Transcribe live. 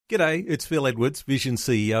G'day, it's Phil Edwards, Vision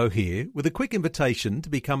CEO here, with a quick invitation to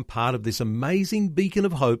become part of this amazing beacon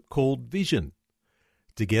of hope called Vision.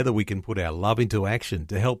 Together we can put our love into action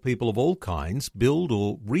to help people of all kinds build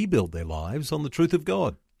or rebuild their lives on the truth of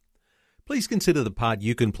God. Please consider the part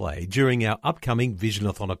you can play during our upcoming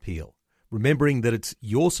Visionathon appeal, remembering that it's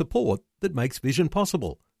your support that makes Vision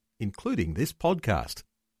possible, including this podcast.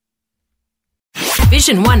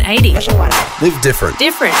 Vision 180. Live different.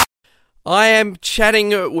 I am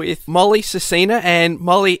chatting with Molly Cecina, and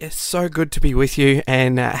Molly, it's so good to be with you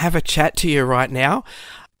and have a chat to you right now.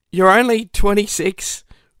 You're only 26,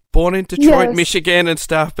 born in Detroit, Michigan and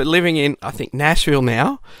stuff, but living in, I think, Nashville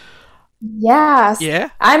now. Yes.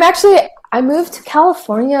 Yeah? I moved to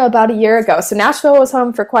California about a year ago. So Nashville was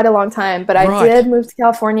home for quite a long time, but I did move to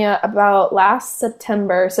California about last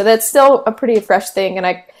September. So that's still a pretty fresh thing. And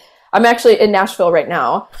I'm actually in Nashville right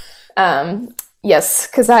now. Yes,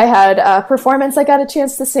 because I had a performance. I got a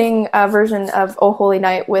chance to sing a version of "Oh Holy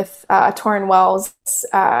Night" with Torrin Wells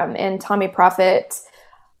and Tommy Prophet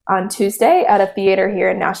on Tuesday at a theater here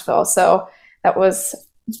in Nashville. So that was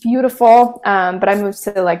beautiful. But I moved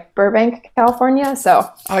to Burbank, California. So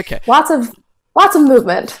lots of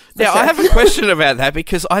movement. Now, I have a question about that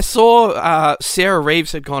because I saw Sarah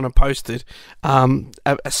Reeves had gone and posted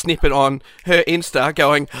a snippet on her Insta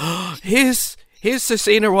going, here's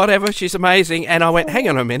Cecina, whatever, she's amazing. And I went, hang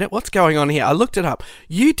on a minute, what's going on here? I looked it up.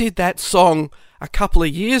 You did that song a couple of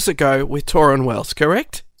years ago with Torrin Wells,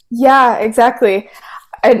 correct? Yeah, exactly.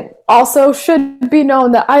 And also should be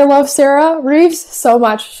known that I love Sarah Reeves so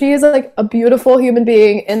much. She is a beautiful human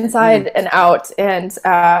being inside and out, and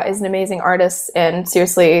is an amazing artist. And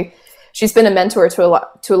seriously, she's been a mentor to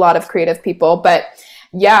a lot of creative people. But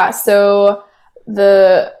yeah, so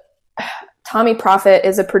Tommy Prophet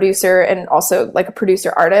is a producer and also a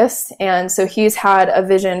producer artist. And so he's had a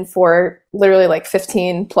vision for literally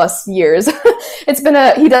 15 plus years.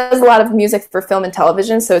 He does a lot of music for film and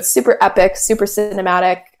television. So it's super epic, super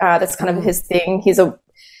cinematic. That's kind of his thing. He's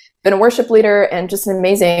been a worship leader and just an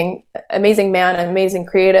amazing man, an amazing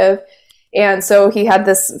creative. And so he had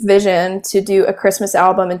this vision to do a Christmas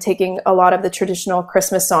album and taking a lot of the traditional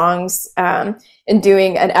Christmas songs and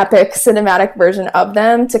doing an epic cinematic version of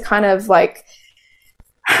them to kind of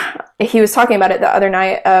he was talking about it the other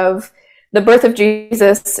night of the birth of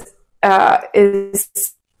Jesus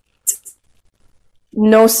is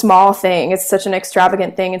no small thing. It's such an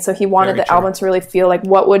extravagant thing. And so he wanted the album to really feel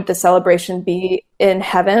what would the celebration be in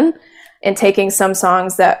heaven, and taking some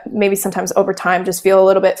songs that maybe sometimes over time just feel a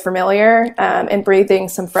little bit familiar and breathing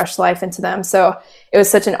some fresh life into them. So it was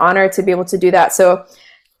such an honor to be able to do that. So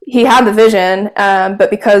he had the vision,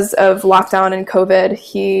 but because of lockdown and COVID,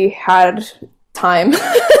 he had time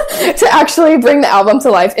to actually bring the album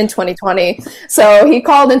to life in 2020. So he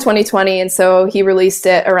called in 2020, and so he released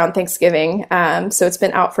it around Thanksgiving. So it's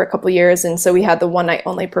been out for a couple of years, and so we had the one night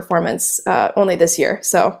only performance only this year.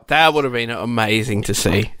 So that would have been amazing to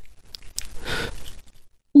see.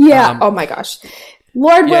 Yeah. Oh my gosh.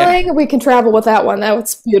 Lord willing, we can travel with that one. That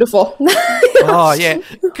was beautiful. Oh, yeah.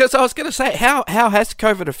 Because I was going to say, how has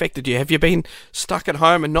COVID affected you? Have you been stuck at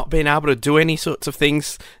home and not been able to do any sorts of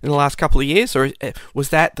things in the last couple of years? Or was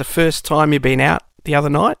that the first time you've been out the other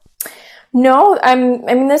night? No,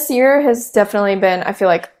 this year has definitely been, I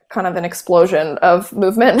feel kind of an explosion of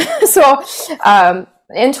movement. So,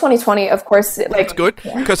 in 2020, of course, that's good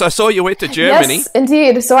because I saw you went to Germany. Yes,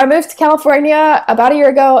 indeed. So I moved to California about a year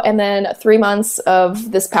ago, and then 3 months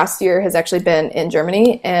of this past year has actually been in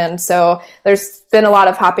Germany. And so there's been a lot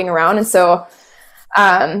of hopping around. And so,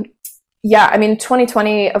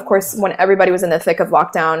 2020, of course, when everybody was in the thick of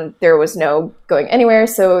lockdown, there was no going anywhere.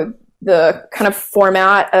 So the kind of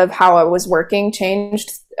format of how I was working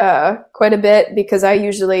changed quite a bit, because I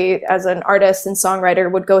usually, as an artist and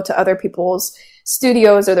songwriter, would go to other people's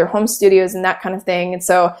studios or their home studios and that kind of thing. And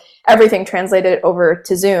so everything translated over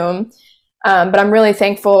to Zoom. But I'm really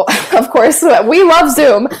thankful, of course, that we love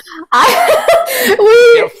Zoom. We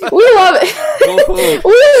love it.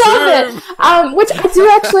 We love it. Which I do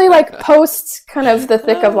actually post kind of the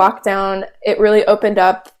thick of lockdown. It really opened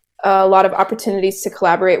up a lot of opportunities to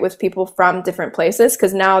collaborate with people from different places.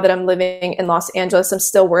 Because now that I'm living in Los Angeles, I'm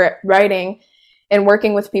still writing and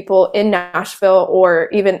working with people in Nashville or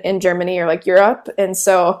even in Germany or Europe. And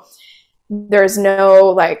so there's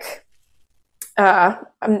no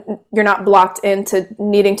you're not blocked into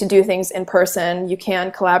needing to do things in person. You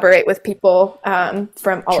can collaborate with people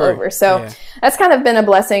from all over. So that's kind of been a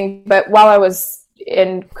blessing. But while I was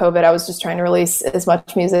in COVID, I was just trying to release as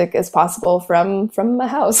much music as possible from my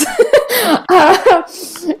house.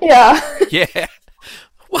 Yeah.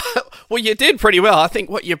 Well, you did pretty well. I think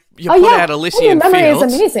what you Oh, put yeah. out Elysian Your memory Fields.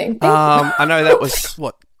 is amazing. Thank you. I know that was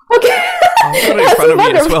what Okay. I've got it in front of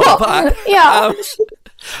me as well. But Yeah.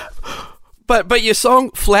 but your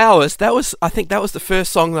song Flowers, I think that was the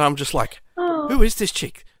first song that I'm just like, Oh. who is this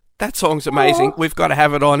chick? That song's amazing. Oh. We've got to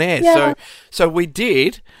have it on air. Yeah. So we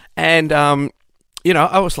did, and I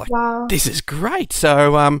was like, Wow. this is great.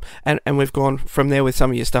 So and we've gone from there with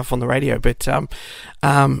some of your stuff on the radio. But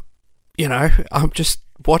I'm just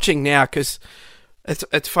watching now because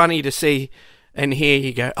it's funny to see and hear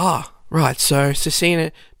you go, oh, right. So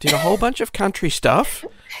Cecina did a whole bunch of country stuff,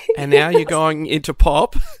 and now you're going into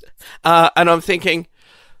pop, and I'm thinking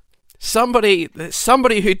somebody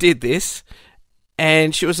who did this.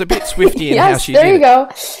 And she was a bit swifty in how she did it. There you go.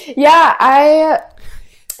 Yeah,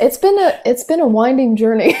 it's been a winding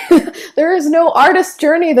journey. There is no artist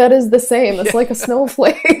journey that is the same. It's like a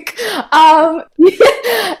snowflake.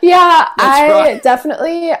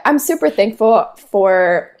 Definitely, I'm super thankful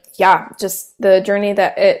for just the journey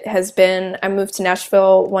that it has been. I moved to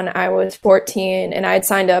Nashville when I was 14, and I had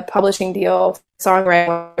signed a publishing deal, songwriting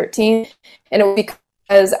when I was 13, and it was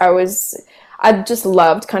because I just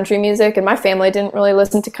loved country music, and my family didn't really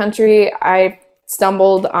listen to country. I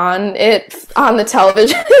stumbled on it on the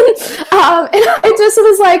television, and I just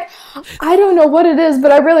was like, I don't know what it is,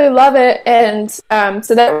 but I really love it. And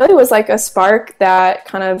so that really was like a spark that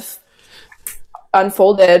kind of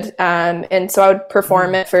unfolded. And so I would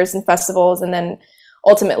perform it first in festivals, and then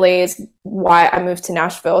ultimately is why I moved to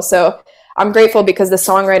Nashville. So I'm grateful because the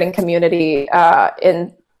songwriting community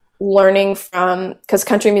in learning from, because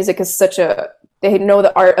country music is they know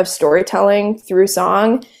the art of storytelling through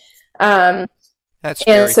song. That's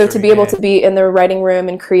very and so true, to be able to be in the writing room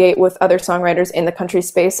and create with other songwriters in the country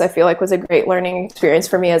space, I feel like was a great learning experience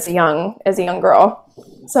for me as a young girl.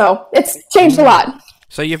 So it's changed a lot.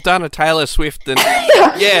 So you've done a Taylor Swift and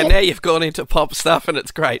now you've gone into pop stuff and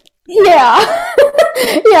it's great. Yeah.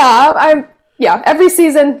 Every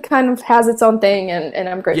season kind of has its own thing, and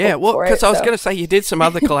I'm grateful for it. Yeah, well, because I was going to say you did some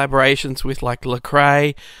other collaborations with like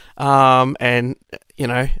Lecrae, and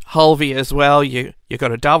Hulvey as well. You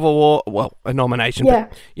got a Dove Award, well, a nomination,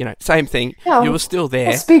 but same thing. Yeah. You were still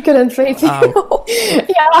there. I'll speak it in faith.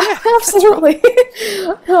 Absolutely.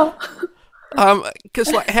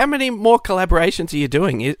 Because like, how many more collaborations are you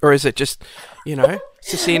doing, or is it just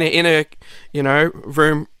Cecina in a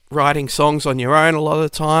room writing songs on your own a lot of the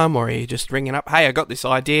time, or are you just ringing up, hey, I got this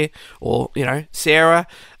idea, or Sarah,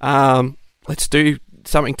 let's do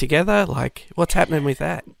something together? Like, what's happening with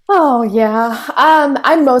that? Oh yeah,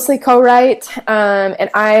 I mostly co-write, and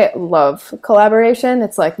I love collaboration.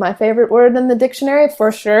 It's like my favorite word in the dictionary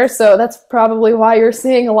for sure. So that's probably why you're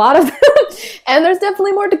seeing a lot of them, and there's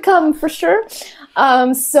definitely more to come for sure.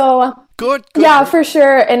 Good. Yeah, for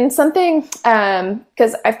sure. And something,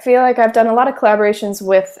 because I feel like I've done a lot of collaborations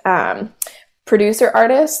with producer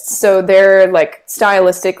artists. So they're like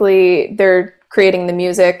stylistically, they're creating the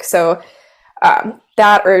music. So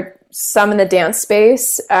that, or some in the dance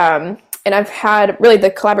space. And I've had really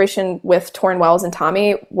the collaboration with Torrin Wells and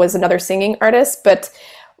Tommy was another singing artist. But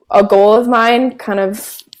a goal of mine kind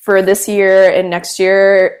of for this year and next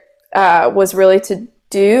year was really to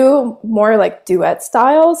do more like duet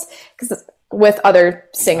styles with other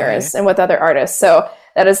singers and with other artists. So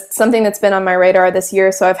that is something that's been on my radar this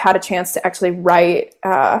year. So I've had a chance to actually write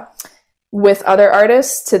with other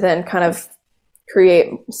artists to then kind of create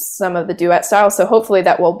some of the duet styles. So hopefully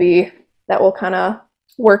that will kind of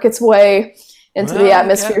work its way into the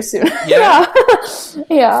atmosphere soon. Yeah.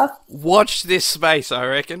 Yeah. Watch this space, I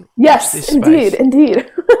reckon. Yes,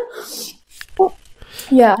 indeed.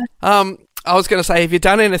 Yeah. I was going to say, have you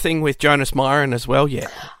done anything with Jonas Myron as well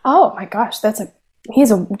yet? Oh my gosh, he's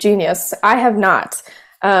a genius. I have not,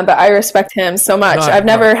 but I respect him so much. I've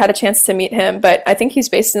never had a chance to meet him, but I think he's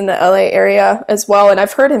based in the LA area as well. And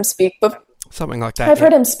I've heard him speak. Something like that. I've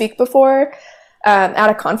heard him speak before at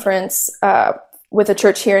a conference with a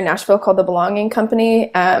church here in Nashville called the Belonging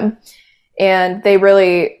Company. And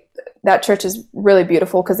that church is really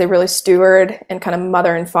beautiful because they really steward and kind of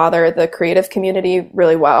mother and father the creative community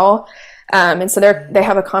really well. And so they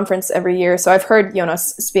have a conference every year. So I've heard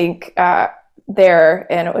Jonas speak there,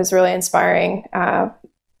 and it was really inspiring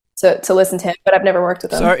to listen to him, but I've never worked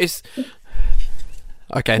with him. So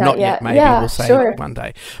okay, not yet. Maybe we'll say one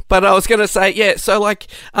day. But I was going to say, so like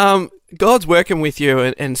God's working with you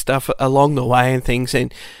and stuff along the way and things.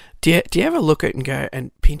 And do you ever look at it and go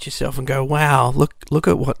and pinch yourself and go, wow, look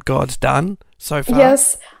at what God's done so far?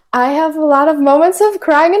 Yes. I have a lot of moments of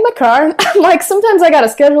crying in the car. Like sometimes I got to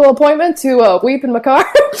schedule an appointment to weep in my car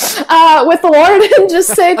with the Lord and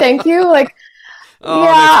just say thank you. Like Oh,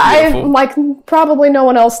 I'm like, probably no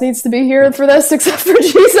one else needs to be here for this except for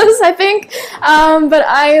Jesus, I think. But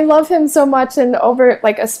I love him so much, and over,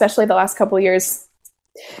 like, especially the last couple of years,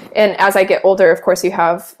 and as I get older, of course, you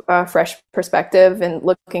have a fresh perspective and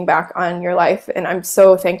looking back on your life. And I'm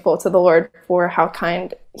so thankful to the Lord for how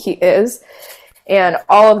kind he is, and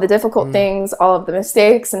all of the difficult things, all of the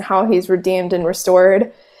mistakes, and how he's redeemed and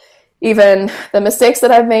restored even the mistakes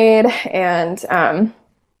that I've made. And,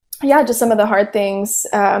 just some of the hard things.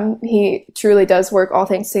 He truly does work all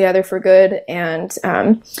things together for good, and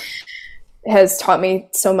has taught me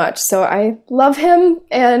so much. So I love him.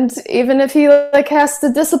 And even if he like has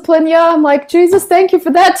to discipline you, I'm like, Jesus, thank you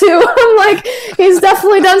for that too. I'm like, he's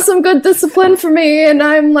definitely done some good discipline for me. And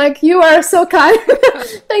I'm like, you are so kind.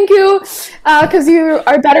 Thank you. Cause you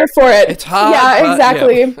are better for it. It's hard. Yeah,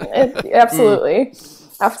 exactly. Absolutely.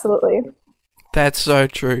 Absolutely. That's so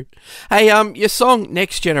true. Hey, your song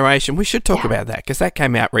Next Generation, we should talk about that because that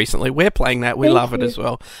came out recently. We're playing that. We love it as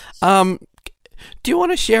well. Do you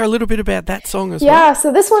want to share a little bit about that song as well? Yeah,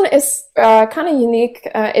 so this one is kind of unique.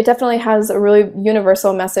 It definitely has a really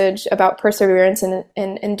universal message about perseverance and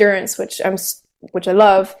endurance, which I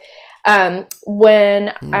love.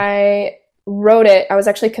 When I wrote it, I was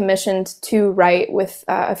actually commissioned to write with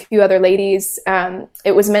a few other ladies.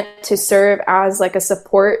 It was meant to serve as like a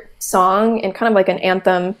support song and kind of like an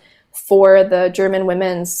anthem for the German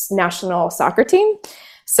women's national soccer team.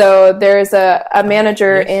 So there's a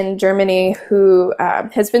manager in Germany who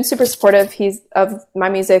has been super supportive. He's of my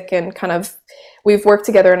music, and kind of we've worked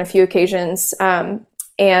together on a few occasions.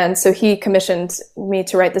 And so he commissioned me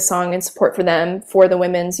to write the song in support for them for the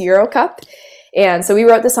Women's Euro Cup. And so we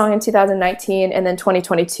wrote the song in 2019, and then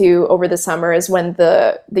 2022 over the summer is when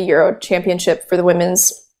the Euro Championship for the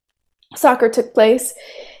women's soccer took place.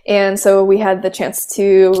 And so we had the chance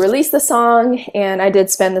to release the song, and I did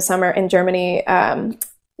spend the summer in Germany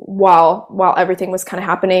while everything was kind of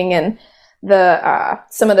happening. And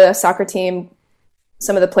some of the soccer team,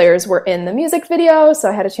 some of the players were in the music video, so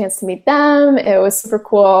I had a chance to meet them. It was super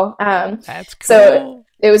cool. That's cool. So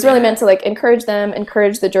it was really meant to like encourage them,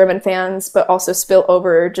 encourage the German fans, but also spill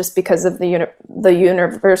over just because of the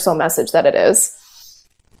universal message that it is.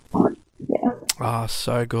 Yeah. Oh,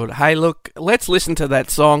 so good. Hey, look, let's listen to that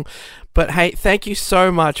song. But hey, thank you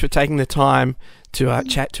so much for taking the time to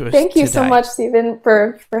chat to us. Thank you today. so much, Stephen,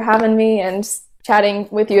 for having me and chatting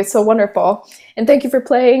with you. It's so wonderful. And thank you for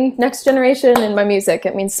playing Next Generation and my music.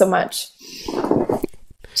 It means so much.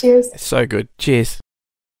 Cheers. So good. Cheers.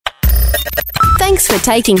 Thanks for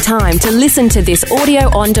taking time to listen to this audio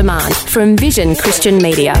on demand from Vision Christian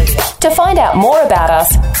Media. To find out more about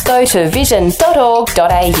us, go to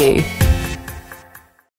vision.org.au.